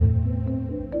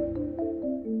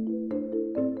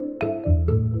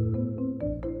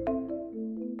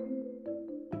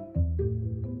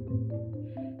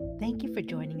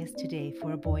us today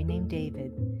for A Boy Named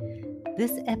David.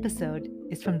 This episode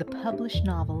is from the published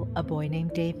novel A Boy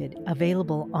Named David,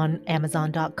 available on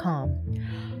Amazon.com.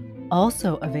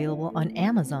 Also available on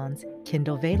Amazon's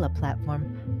Kindle Vela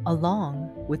platform,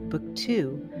 along with Book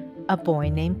 2, A Boy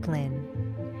Named Flynn.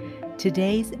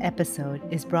 Today's episode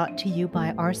is brought to you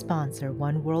by our sponsor,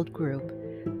 One World Group,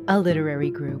 a literary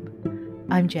group.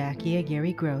 I'm Jackie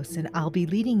Aguirre Gross, and I'll be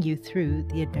leading you through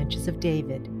the adventures of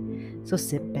David. So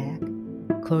sit back,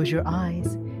 close your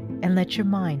eyes, and let your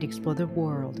mind explore the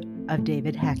world of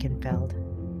David Hackenfeld.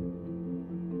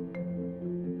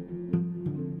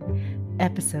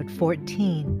 Episode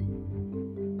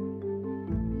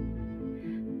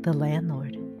 14. The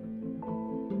Landlord.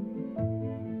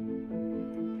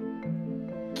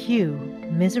 Q,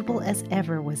 miserable as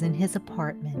ever, was in his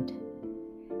apartment.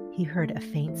 He heard a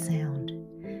faint sound,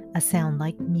 a sound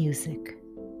like music.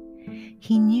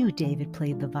 He knew David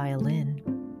played the violin.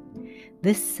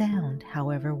 This sound,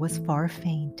 however, was far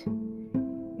faint.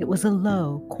 It was a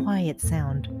low, quiet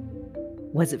sound.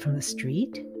 Was it from the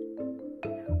street?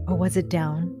 Or was it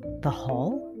down the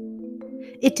hall?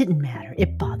 It didn't matter.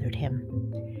 It bothered him.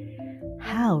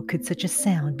 How could such a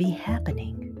sound be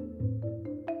happening?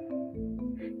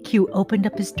 Q opened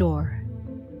up his door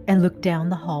and looked down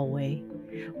the hallway,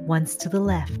 once to the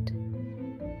left,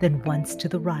 then once to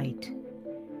the right,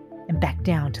 and back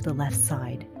down to the left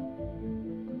side.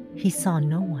 He saw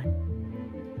no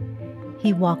one.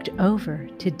 He walked over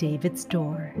to David's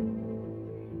door.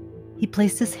 He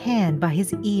placed his hand by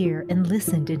his ear and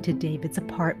listened into David's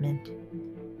apartment.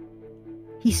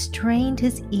 He strained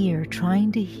his ear,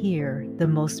 trying to hear the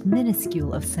most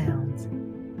minuscule of sounds.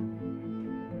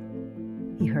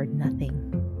 He heard nothing.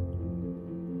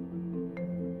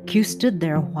 Q stood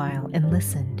there a while and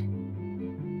listened.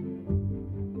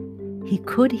 He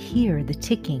could hear the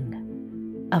ticking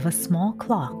of a small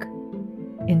clock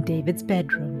in David's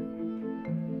bedroom.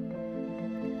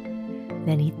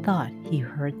 Then he thought he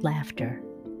heard laughter.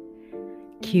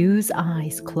 Q's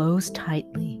eyes closed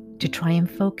tightly to try and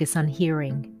focus on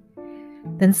hearing.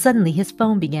 Then suddenly his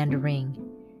phone began to ring,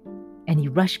 and he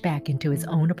rushed back into his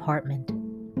own apartment.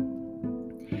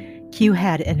 Q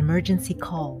had an emergency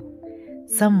call.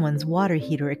 Someone's water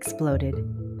heater exploded.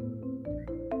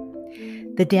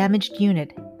 The damaged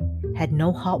unit had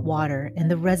no hot water, and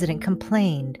the resident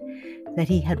complained that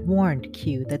he had warned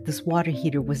Q that this water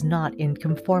heater was not in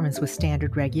conformance with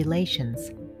standard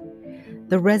regulations.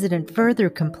 The resident further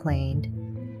complained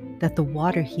that the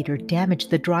water heater damaged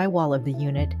the drywall of the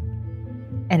unit,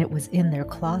 and it was in their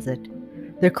closet.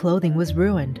 Their clothing was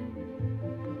ruined,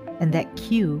 and that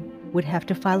Q would have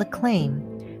to file a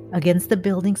claim against the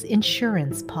building's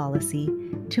insurance policy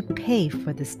to pay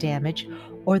for this damage,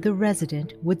 or the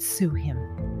resident would sue him.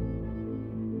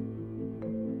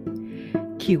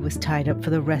 Q was tied up for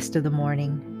the rest of the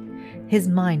morning. His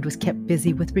mind was kept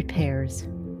busy with repairs.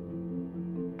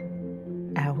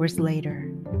 Hours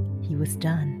later, he was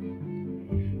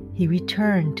done. He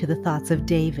returned to the thoughts of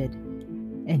David,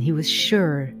 and he was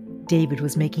sure David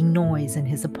was making noise in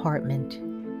his apartment.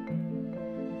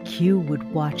 Q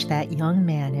would watch that young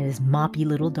man and his moppy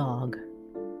little dog.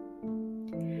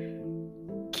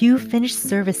 Q finished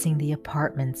servicing the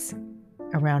apartments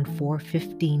around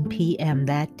 4:15 p.m.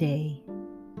 that day.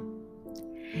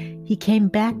 He came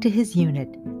back to his unit,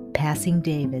 passing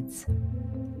David's.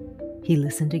 He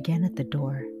listened again at the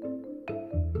door,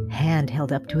 hand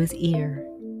held up to his ear.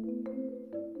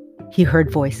 He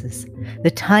heard voices,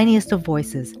 the tiniest of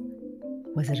voices.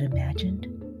 Was it imagined?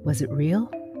 Was it real?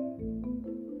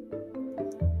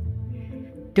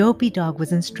 Dopey Dog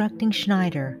was instructing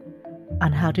Schneider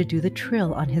on how to do the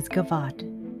trill on his gavotte.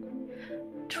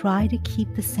 Try to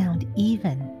keep the sound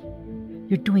even.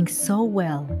 You're doing so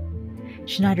well.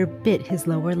 Schneider bit his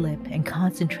lower lip and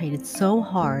concentrated so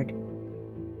hard.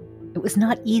 It was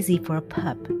not easy for a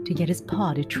pup to get his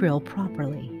paw to trill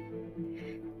properly.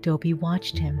 Dopey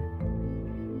watched him.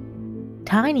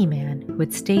 Tiny Man, who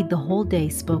had stayed the whole day,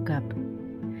 spoke up.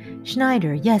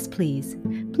 Schneider, yes, please.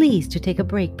 Please to take a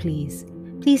break, please.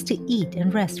 Please to eat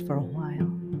and rest for a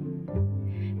while.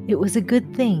 It was a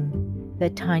good thing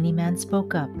that Tiny Man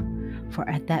spoke up, for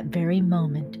at that very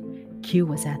moment, Q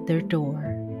was at their door.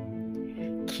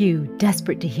 Q,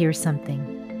 desperate to hear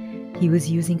something. He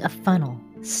was using a funnel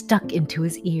stuck into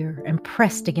his ear and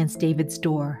pressed against David's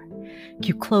door.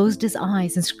 Q closed his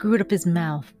eyes and screwed up his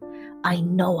mouth. I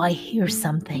know I hear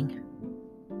something.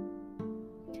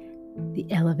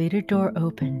 The elevator door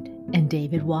opened and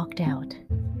David walked out.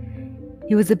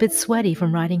 He was a bit sweaty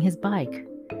from riding his bike,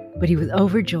 but he was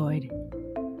overjoyed.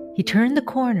 He turned the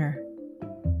corner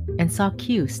and saw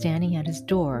Q standing at his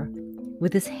door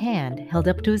with his hand held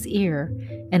up to his ear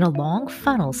and a long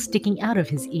funnel sticking out of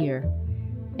his ear,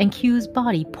 and Q's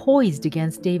body poised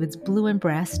against David's blue and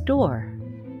brass door.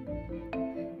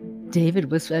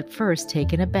 David was at first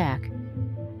taken aback.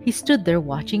 He stood there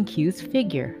watching Q's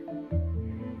figure.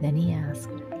 Then he asked,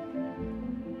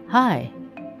 "Hi,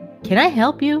 can I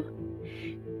help you?"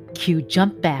 Q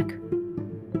jumped back.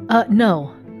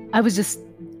 No, I was just...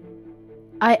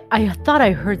 I thought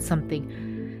I heard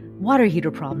something. Water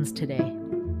heater problems today."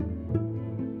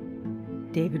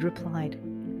 David replied,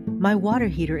 "My water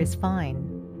heater is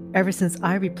fine, ever since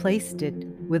I replaced it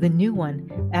with a new one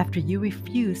after you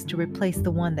refused to replace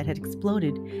the one that had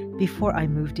exploded before I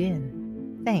moved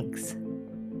in. Thanks."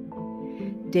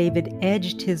 David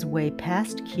edged his way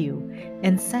past Q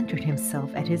and centered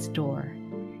himself at his door.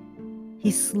 He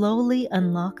slowly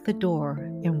unlocked the door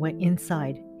and went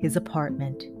inside his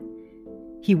apartment.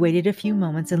 He waited a few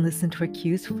moments and listened for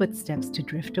Q's footsteps to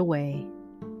drift away.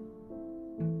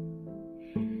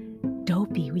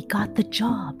 "Dopey, we got the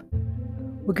job.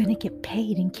 We're gonna get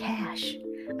paid in cash.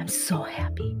 I'm so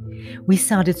happy. We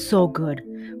sounded so good.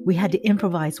 We had to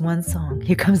improvise one song,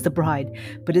 'Here Comes the Bride,'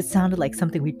 but it sounded like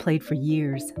something we'd played for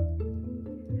years.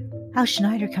 How's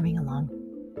Schneider coming along?"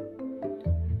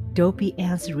 Dopey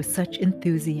answered with such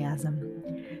enthusiasm.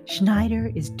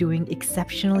 "Schneider is doing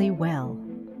exceptionally well."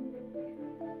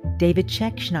 David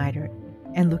checked Schneider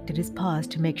and looked at his paws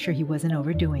to make sure he wasn't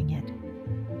overdoing it.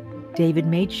 David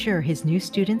made sure his new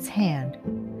student's hand,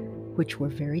 which were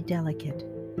very delicate,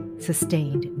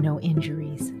 sustained no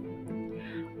injuries.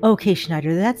 "Okay,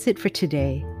 Schneider, that's it for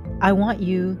today. I want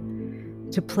you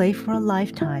to play for a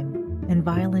lifetime, and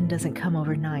violin doesn't come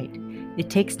overnight. It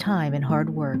takes time and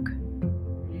hard work."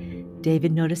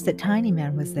 David noticed that Tiny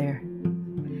Man was there.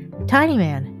 "Tiny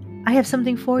Man, I have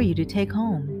something for you to take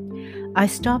home. I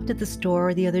stopped at the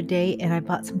store the other day and I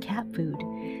bought some cat food.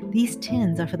 These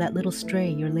tins are for that little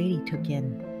stray your lady took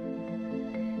in."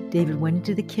 David went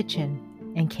into the kitchen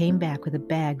and came back with a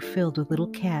bag filled with little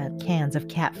cans of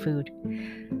cat food.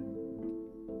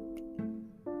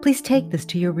 "Please take this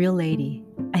to your real lady.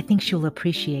 I think she'll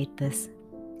appreciate this.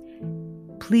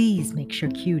 Please make sure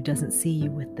Q doesn't see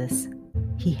you with this.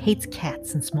 He hates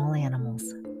cats and small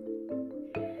animals."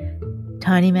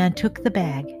 Tiny Man took the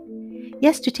bag.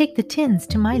 "Yes, to take the tins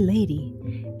to my lady,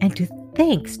 and to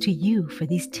thanks to you for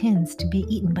these tins to be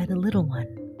eaten by the little one."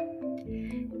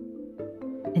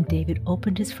 And David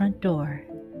opened his front door.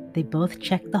 They both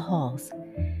checked the halls,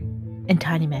 and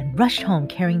Tiny Man rushed home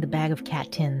carrying the bag of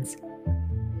cat tins.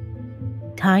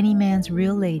 Tiny Man's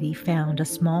real lady found a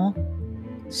small,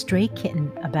 stray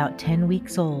kitten about 10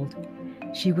 weeks old.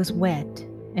 She was wet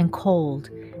and cold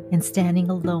and standing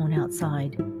alone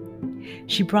outside.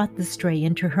 She brought the stray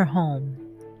into her home.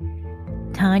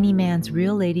 Tiny Man's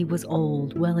real lady was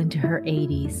old, well into her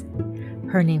 80s.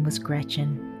 Her name was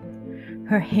Gretchen.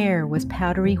 Her hair was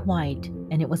powdery white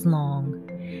and it was long.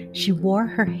 She wore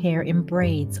her hair in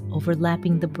braids,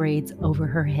 overlapping the braids over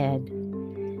her head.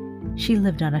 She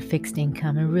lived on a fixed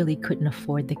income and really couldn't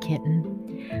afford the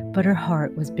kitten, but her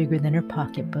heart was bigger than her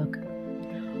pocketbook.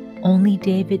 Only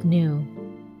David knew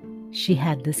she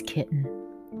had this kitten.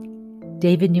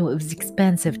 David knew it was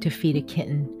expensive to feed a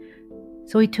kitten,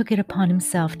 so he took it upon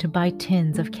himself to buy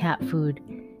tins of cat food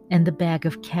and the bag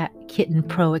of Kitten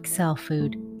Pro Excel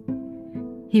food.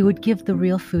 He would give the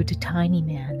real food to Tiny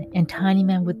Man, and Tiny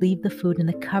Man would leave the food in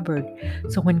the cupboard,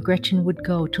 so when Gretchen would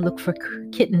go to look for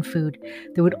kitten food,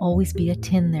 there would always be a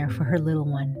tin there for her little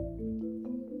one.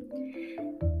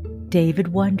 David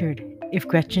wondered if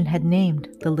Gretchen had named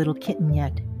the little kitten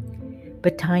yet,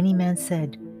 but Tiny Man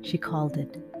said she called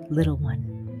it Little One.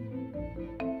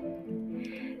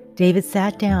 David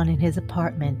sat down in his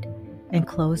apartment and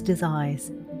closed his eyes.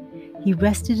 He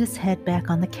rested his head back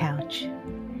on the couch.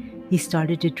 He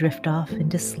started to drift off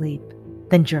into sleep,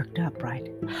 then jerked upright.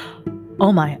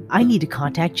 "Oh my, I need to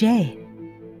contact Jay."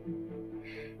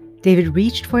 David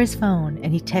reached for his phone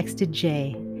and he texted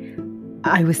Jay.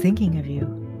 "I was thinking of you,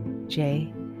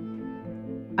 Jay.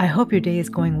 I hope your day is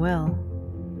going well.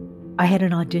 I had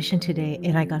an audition today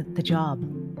and I got the job.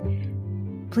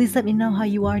 Please let me know how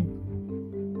you are."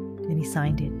 And he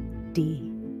signed it,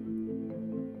 D.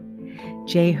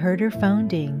 Jay heard her phone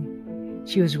ding.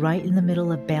 She was right in the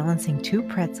middle of balancing 2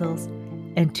 pretzels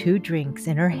and 2 drinks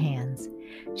in her hands.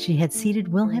 She had seated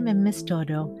Wilhelm and Miss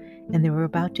Dodo, and they were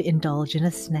about to indulge in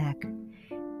a snack.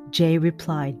 Jay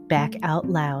replied back out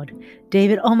loud,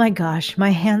 "David, oh my gosh, my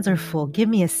hands are full. Give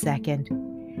me a second."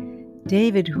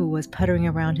 David, who was puttering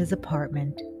around his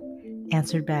apartment,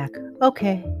 answered back,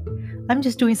 "Okay, I'm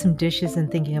just doing some dishes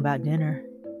and thinking about dinner."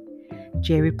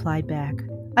 Jay replied back,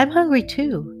 "I'm hungry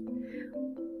too.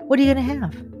 What are you going to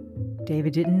have?"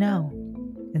 David didn't know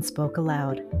and spoke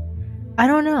aloud. I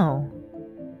don't know.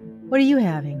 What are you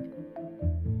having?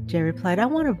 Jay replied, I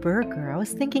want a burger. I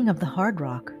was thinking of the Hard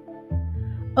Rock.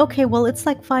 Okay, well, it's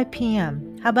like 5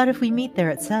 p.m. How about if we meet there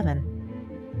at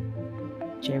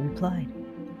 7? Jay replied,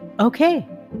 Okay.